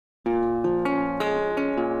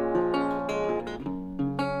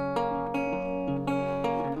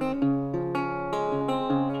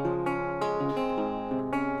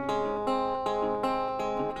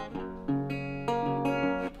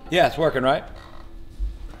Yeah, it's working, right?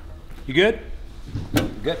 You good?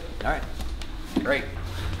 Good. All right. Great.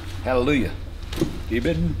 Hallelujah. Keep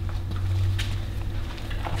it.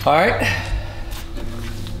 All right.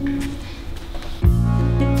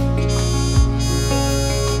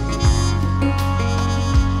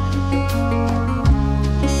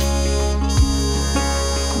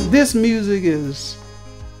 This music is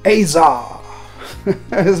Azar.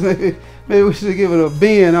 Maybe we should give it a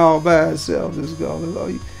bend all by itself. Just go.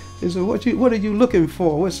 They said, what are you looking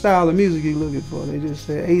for? What style of music are you looking for? They just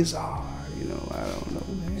say Azar. You know, I don't know,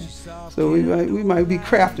 man. So we might be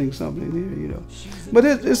crafting something here, you know. But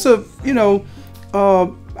it's a, you know,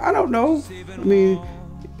 I don't know. I mean,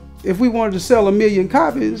 if we wanted to sell 1 million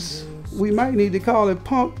copies, we might need to call it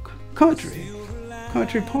punk country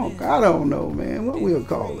punk. I don't know, man, what we'll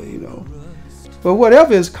call it, you know. But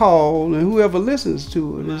whatever it's called, and whoever listens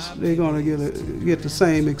to it, they're gonna get the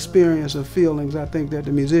same experience of feelings I think that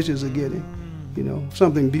the musicians are getting, you know,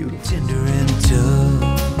 something beautiful. Tender and tough,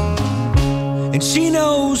 and she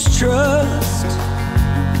knows trust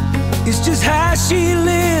is just how she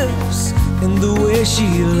lives and the way she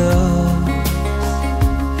loves.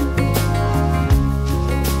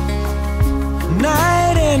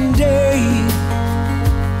 Night and day,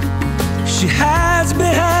 she hides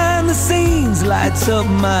behind the scenes, lights up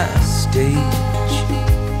my stage.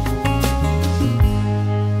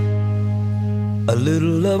 A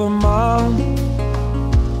little of her mom,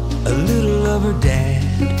 a little of her dad.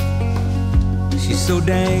 She's so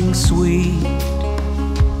dang sweet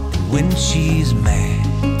when she's mad.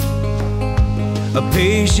 A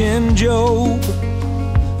patient Job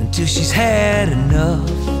until she's had enough.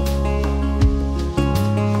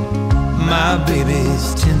 My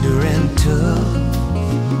baby's tender and tough.